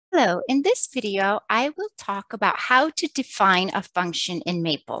Hello, in this video, I will talk about how to define a function in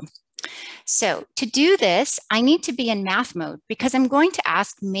Maple. So to do this, I need to be in math mode because I'm going to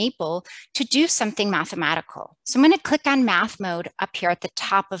ask Maple to do something mathematical. So I'm going to click on math mode up here at the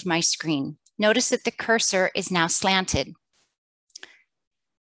top of my screen. Notice that the cursor is now slanted.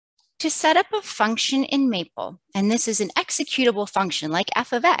 To set up a function in Maple, and this is an executable function like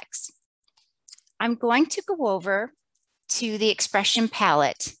f of x, I'm going to go over to the expression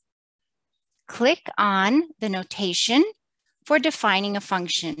palette. Click on the notation for defining a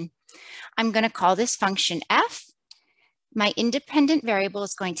function. I'm going to call this function f. My independent variable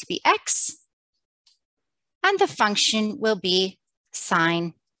is going to be x, and the function will be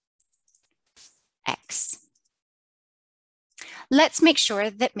sine x. Let's make sure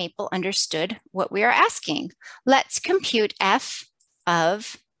that Maple understood what we are asking. Let's compute f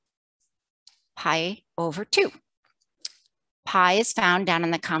of pi over 2. Pi is found down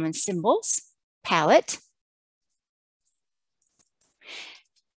in the common symbols palette.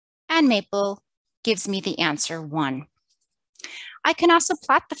 And Maple gives me the answer 1. I can also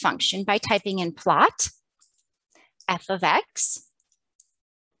plot the function by typing in plot f of x.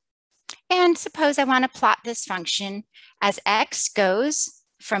 And suppose I want to plot this function as x goes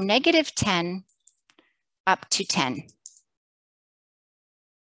from -10 up to 10.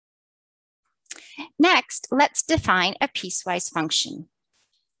 Next, let's define a piecewise function.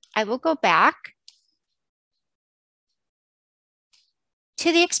 I will go back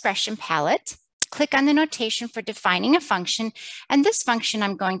to the expression palette, click on the notation for defining a function, and this function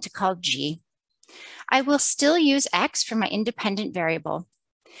I'm going to call g. I will still use x for my independent variable.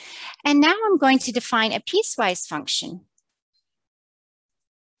 And now I'm going to define a piecewise function.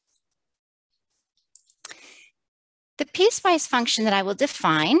 The piecewise function that I will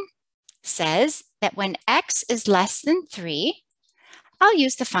define says that when x is less than 3, I'll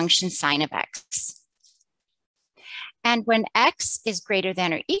use the function sine of x. And when x is greater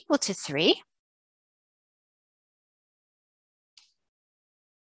than or equal to 3,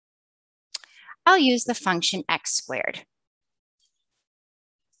 I'll use the function x squared.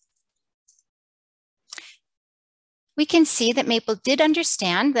 We can see that Maple did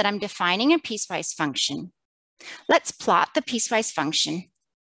understand that I'm defining a piecewise function. Let's plot the piecewise function.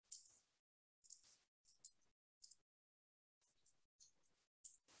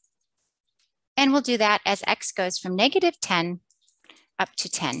 And we'll do that as x goes from -10 up to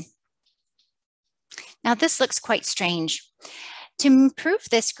 10. Now this looks quite strange. To improve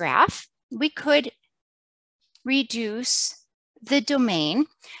this graph, we could reduce the domain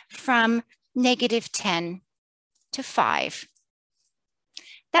from -10 to 5.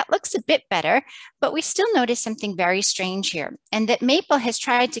 That looks a bit better, but we still notice something very strange here, and that Maple has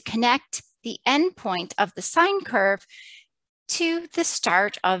tried to connect the endpoint of the sine curve to the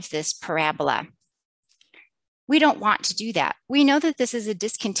start of this parabola. We don't want to do that. We know that this is a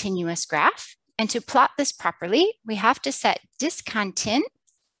discontinuous graph, and to plot this properly, we have to set discontent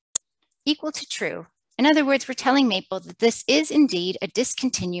equal to true. In other words, we're telling Maple that this is indeed a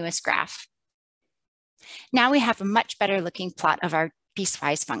discontinuous graph. Now we have a much better looking plot of our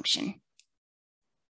piecewise function.